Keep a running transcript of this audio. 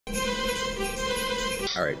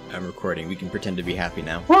Alright, I'm recording. We can pretend to be happy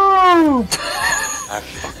now. Woo!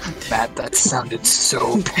 Matt, that sounded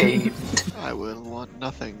so pained. I will want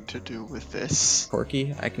nothing to do with this.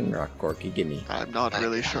 Corky? I can rock Corky. Gimme. I'm not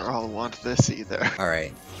really sure I'll want this either.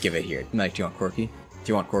 Alright, give it here. Mike, do you want Corky? Do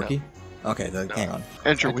you want Corky? No. Okay, then hang on.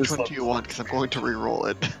 Andrew, which one do you want? Because I'm going to re-roll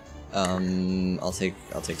it. I'll take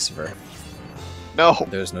Sever. No!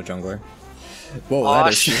 There's no jungler. Whoa, that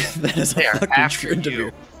is a fucking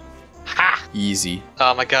Tryndamere. Ha! Easy.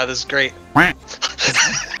 Oh my god, this is great. Alright,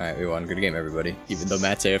 we won. Good game, everybody. Even though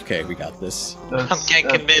Matt's AFK, we got this. I'm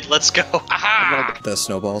ganking mid, let's go. Aha! The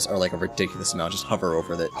snowballs are like a ridiculous amount. Just hover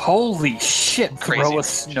over it. Holy shit, Crazy. throw a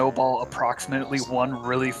snowball approximately 1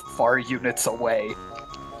 really far units away.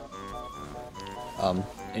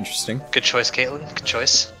 Interesting. Good choice, Caitlin. Good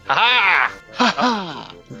choice.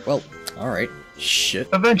 Aha! Well, alright. Shit.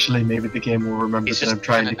 Eventually, maybe the game will remember He's that just I'm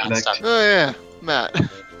trying to kinda connect. nonstop. Oh yeah, Matt.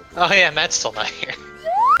 Oh yeah, Matt's still not here.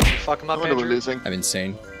 You fuck him I up, wonder we're Andrew? losing. I'm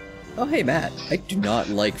insane. Oh, hey, Matt. I do not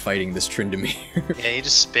like fighting this Tryndamere. Yeah, he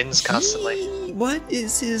just spins constantly. What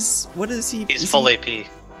is his... What is he... He's is full he... AP.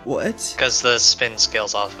 What? Because the spin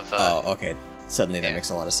scales off of Oh, okay. Suddenly that yeah. makes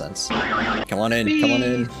a lot of sense. Come on in, come on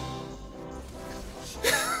in.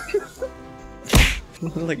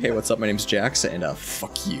 Like, hey, what's up? My name's Jax, and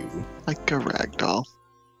fuck you. Like a ragdoll.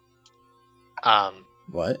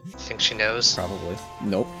 What? Think she knows? Probably.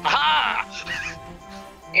 Nope. Aha!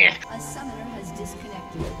 A summoner has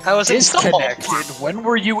disconnected. How was it installed? Disconnected? When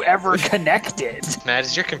were you ever connected? Matt,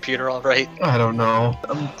 is your computer alright? I don't know.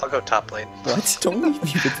 I'll go top lane. What? Don't leave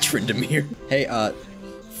me with Tryndamere. Hey,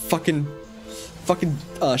 fucking,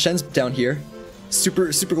 Shen's down here.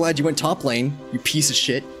 Super glad you went top lane, you piece of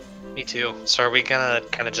shit. Me too. So are we gonna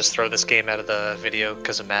kind of just throw this game out of the video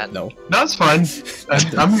because of Matt? No. No, it's fine.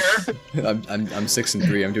 I'm here. I'm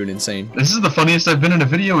 6-3. I'm doing insane. This is the funniest I've been in a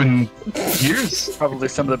video in years. Probably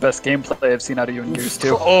some of the best gameplay I've seen out of you in years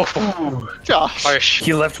too. Oh, Ooh. Josh, harsh.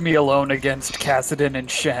 He left me alone against Kassadin and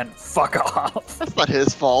Shen. Fuck off. that's not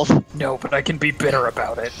his fault. No, but I can be bitter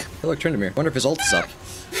about it. Hey, look, Tryndamere. Wonder if his ult is up.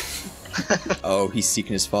 Oh, he's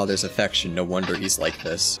seeking his father's affection. No wonder he's like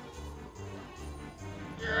this.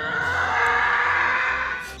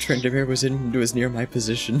 Tryndamere was near my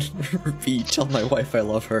position. Repeat, tell my wife I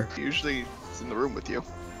love her. Usually, it's in the room with you.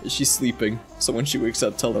 She's sleeping, so when she wakes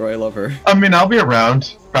up, tell her I love her. I mean, I'll be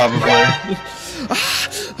around, probably. I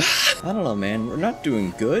don't know, man. We're not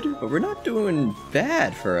doing good, but we're not doing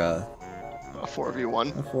bad for a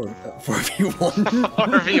 4v1. 4v1.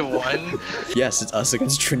 4v1. Yes, it's us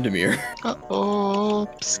against Tryndamere. Uh-oh,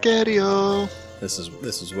 Spaghetti-O. This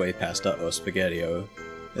is way past uh-oh Spaghetti-O.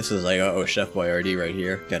 This is like uh-oh Chef Boyardee right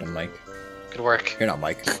here. Get him, Mike. Good work. You're not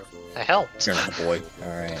Mike. I helped. You're not a boy.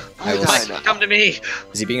 Alright. Mike, Mike, come to me!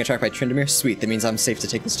 Is he being attacked by Tryndamere? Sweet, that means I'm safe to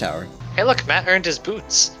take this tower. Hey look, Matt earned his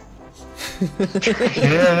boots.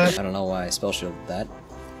 Yeah. I don't know why I spell shielded that.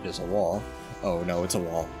 It is a wall. Oh no, it's a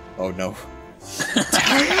wall. Oh no.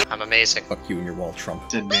 I'm amazing. Fuck you and your wall, Trump.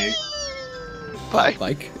 Didn't me. Bye.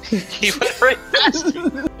 Mike. He went right past me.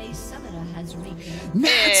 A summoner has reconnected.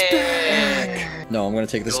 Matt's back! No, I'm gonna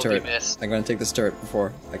take this You'll be turret. missed. I'm gonna take this turret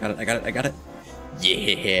before. I got it.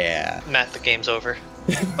 Yeah! Matt, the game's over.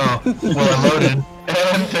 Oh, well, I loaded.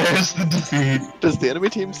 And there's the defeat. Does the enemy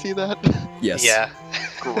team see that? Yes. Yeah.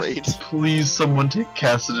 Great. Please, someone take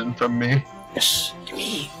Kassadin from me. Yes.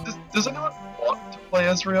 Me. Does anyone want to play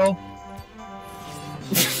Ezreal?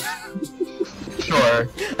 Sure.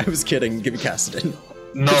 I was kidding. Give me Kassadin.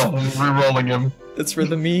 No, I'm re-rolling him. That's for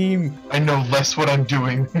the meme. I know less what I'm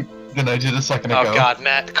doing than I did a second Oh ago. god,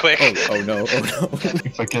 Matt, quick. Oh no.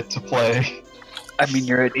 If I get to play. I mean,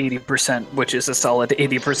 you're at 80%, which is a solid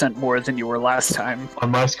 80% more than you were last time.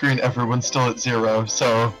 On my screen, everyone's still at 0,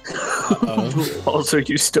 so... Also,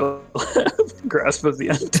 you still have grasp of the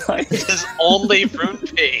Undying. His only rune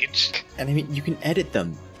page. And I mean, you can edit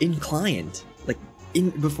them in client, like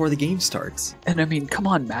before the game starts. And I mean, come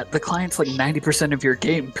on, Matt. The client's like 90% of your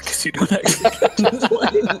game because you don't actually get to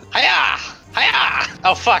play. Hiya! Hiya!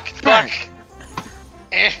 Oh fuck! Fuck!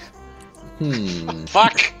 Eh.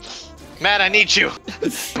 Fuck! Matt, I need you!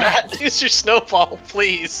 Matt, use your snowball,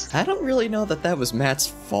 please! I don't really know that was Matt's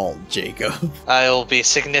fault, Jacob. I'll be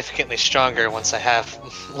significantly stronger once I have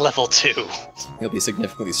level 2. You'll be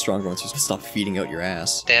significantly stronger once you stop feeding out your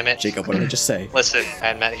ass. Damn it. Jacob, what did I just say? Listen,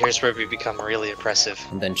 and Matt, here's where we become really impressive.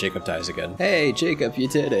 And then Jacob dies again. Hey, Jacob, you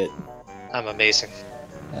did it. I'm amazing.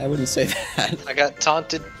 I wouldn't say that. I got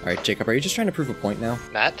taunted. Alright, Jacob, are you just trying to prove a point now?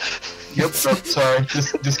 Matt? Yep, oh, sorry,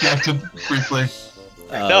 disconnected briefly.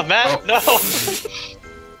 No, Matt, oh. no!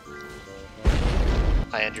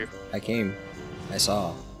 Hi, Andrew. I came. I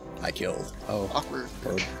saw. I killed. Oh. Awkward.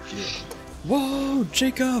 Oh, yeah. Whoa,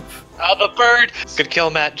 Jacob! Oh, the bird! Good kill,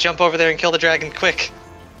 Matt. Jump over there and kill the dragon, quick.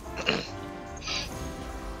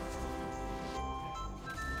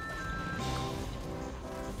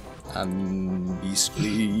 I'm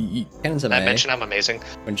beastly. Cannon's Did I MA. mention I'm amazing?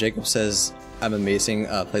 When Jacob says I'm amazing,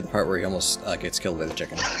 play the part where he almost gets killed by the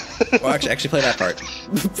chicken. Well, actually play that part.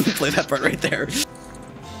 Play that part right there.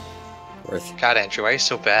 Worth. God, Andrew, why are you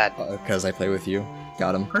so bad? Because I play with you.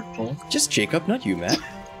 Got him. Hurtful. Just Jacob, not you, Matt.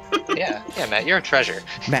 Yeah, Matt, you're a treasure.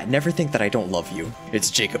 Matt, never think that I don't love you. It's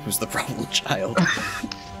Jacob who's the problem child.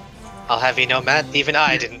 I'll have you know, Matt, even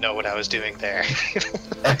I didn't know what I was doing there.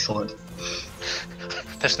 Excellent.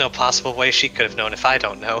 There's no possible way she could have known if I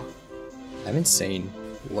don't know. I'm insane.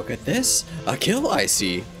 Look at this. A kill, I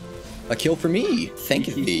see. A kill for me. Thank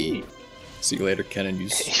thee. See you later, Ken and you. You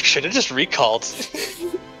should have just recalled.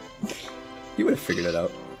 You would have figured it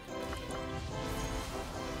out.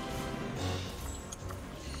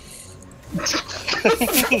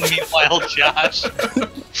 Meanwhile, Josh.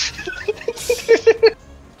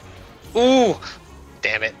 Ooh!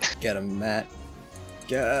 Damn it. Get him, Matt.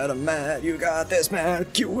 Get him, Matt. You got this,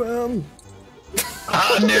 Matt. Cue him.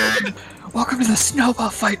 Ah, nerd! Welcome to the snowball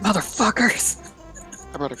fight, motherfuckers!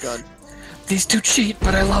 I brought a gun. These two cheat,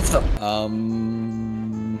 but I love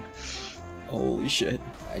them. Holy shit.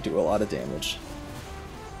 I do a lot of damage.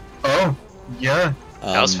 Oh, yeah.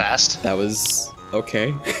 That was fast. That was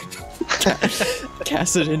okay.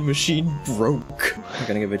 Cassidin machine broke. I'm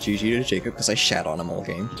gonna give a GG to Jacob because I shat on him all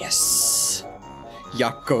game. Yes.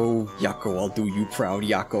 Yako, I'll do you proud,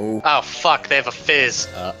 Yako. Oh fuck, they have a fizz.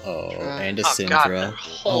 Uh-oh, and a Oh god, their Syndra.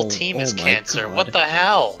 whole team is my cancer. God. What the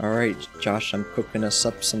hell? Alright, Josh, I'm cooking us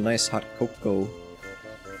up some nice hot cocoa.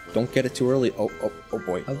 Don't get it too early. Oh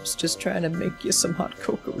boy. I was just trying to make you some hot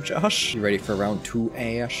cocoa, Josh. You ready for round 2,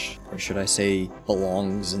 Ash? Or should I say,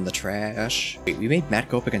 belongs in the trash? Wait, we made Matt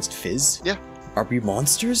go up against Fizz? Yeah. Are we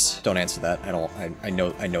monsters? Don't answer that. I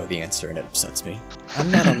know the answer and it upsets me.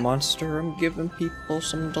 I'm not a monster. I'm giving people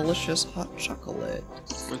some delicious hot chocolate.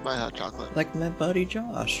 Where's my hot chocolate? Like my buddy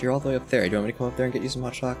Josh. You're all the way up there. Do you want me to come up there and get you some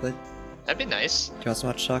hot chocolate? That'd be nice. Do you want some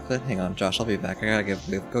hot chocolate? Hang on, Josh, I'll be back. I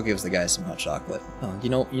gotta go give the guys some hot chocolate. Oh, you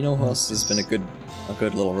know who else has been a good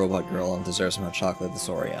little robot girl and deserves some hot chocolate? This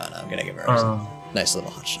Oriana. I'm gonna give her a nice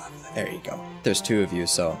little hot chocolate. There you go. There's 2 of you,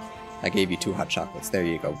 so I gave you 2 hot chocolates. There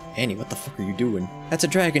you go. Annie, what the fuck are you doing? That's a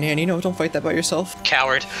dragon, Annie. No, don't fight that by yourself.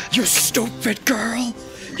 Coward. You stupid girl!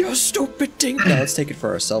 You stupid ding! Now let's take it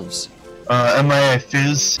for ourselves. MIA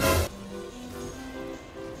Fizz.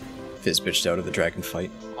 Fizz bitched out of the dragon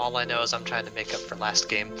fight. All I know is I'm trying to make up for last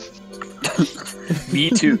game. Me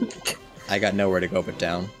too. I got nowhere to go but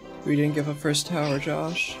down. We didn't give a first tower,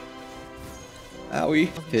 Josh. Owie.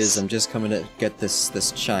 Fizz, I'm just coming to get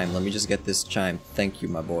this chime. Let me just get this chime. Thank you,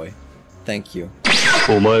 my boy. Thank you.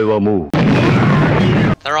 They're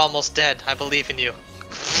almost dead. I believe in you.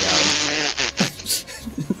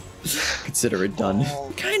 Consider it done.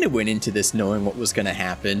 Kinda went into this knowing what was gonna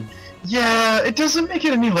happen. Yeah, it doesn't make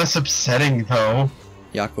it any less upsetting, though.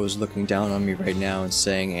 Yako's looking down on me right now and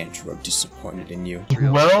saying, Andrew, I'm disappointed in you.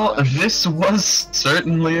 Well, this was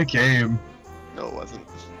certainly a game. No, it wasn't.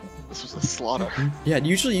 This was a slaughter. Yeah,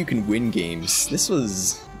 usually you can win games. This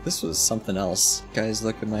was something else. Guys,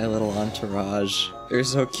 look at my little entourage. They're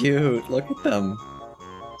so cute. Look at them.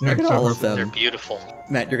 Look at all of They're them. beautiful.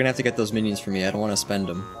 Matt, you're gonna have to get those minions for me. I don't want to spend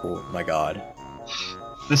them. Oh my god.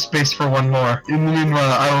 There's space for one more. In the meanwhile,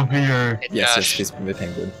 I will be your... Hey, Yes, Josh. yes, please be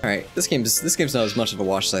penguin. Alright, this game's not as much of a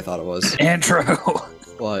wash as I thought it was. Andrew!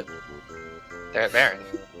 What? They're at Baron.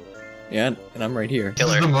 Yeah, and I'm right here. This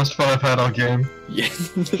is the most fun I've had all game. Yeah.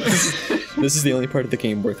 This is the only part of the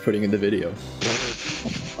game worth putting in the video.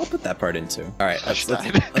 I'll put that part in too. Alright,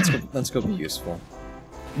 let's go be useful.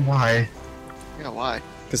 Why? Yeah, why?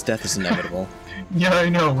 Because death is inevitable. Yeah, I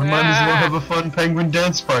know. We might as well have a fun penguin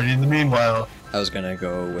dance party in the meanwhile. I was gonna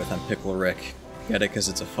go with I'm Pickle Rick. Get it? Because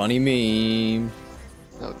it's a funny meme.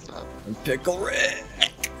 No, it's not. I'm Pickle Rick!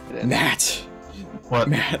 It is. Matt! What?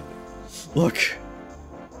 Matt! Look!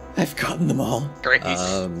 I've gotten them all. Great.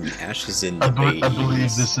 Ash is in the I base.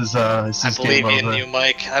 believe this is I believe game in over. you,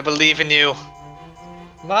 Mike. I believe in you.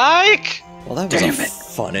 Mike! Well, that was Damn a it.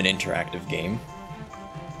 fun and interactive game.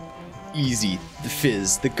 Easy. The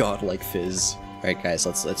fizz. The godlike fizz. Alright guys,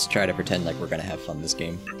 let's try to pretend like we're gonna have fun this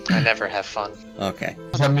game. I never have fun. Okay.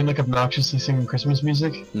 Does that mean like obnoxiously singing Christmas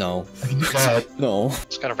music? No. I can do that. No.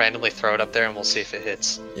 Just gonna randomly throw it up there and we'll see if it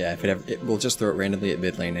hits. Yeah, if it ever, we'll just throw it randomly at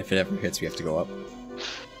mid lane. If it ever hits, we have to go up.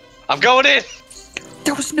 I'm going in!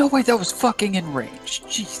 There was no way that was fucking in range.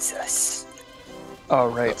 Jesus. Oh,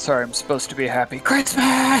 right. Sorry, I'm supposed to be happy.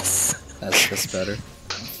 Christmas! That's better.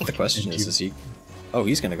 The question is he... Oh,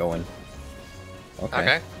 he's gonna go in.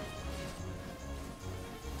 Okay.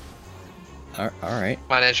 All right.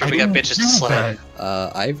 Come on, Andrew, we got bitches to slay.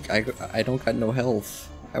 I don't got no health.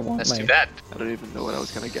 I want That's my. too bad. I don't even know what I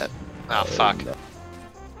was gonna get. Oh, fuck.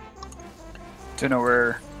 Don't know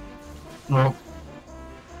where. Well,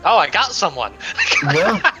 Oh, I got someone!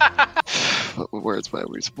 yeah. Where's my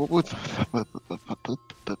respawn?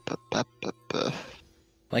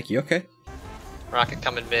 Mike, you okay? Rocket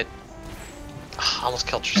coming mid. Almost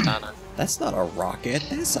killed Tristana. That's not a rocket.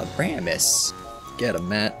 That's a Ramus. Get him,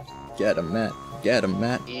 Matt. Get him, Matt. Get him,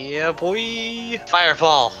 Matt. Yeah, boy!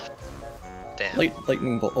 Fireball! Damn.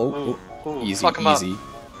 Lightning bolt. Oh, Ooh, easy, fuck 'em up. easy,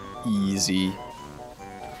 easy.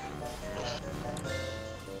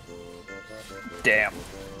 Damn.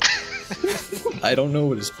 I don't know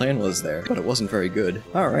what his plan was there, but it wasn't very good.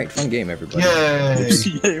 All right, fun game, everybody. Yay!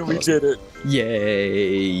 Yeah, we did it.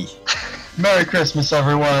 Yay! Merry Christmas,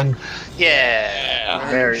 everyone. Yeah!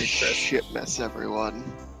 Merry Shit mess, everyone.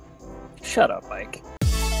 Shut up, Mike.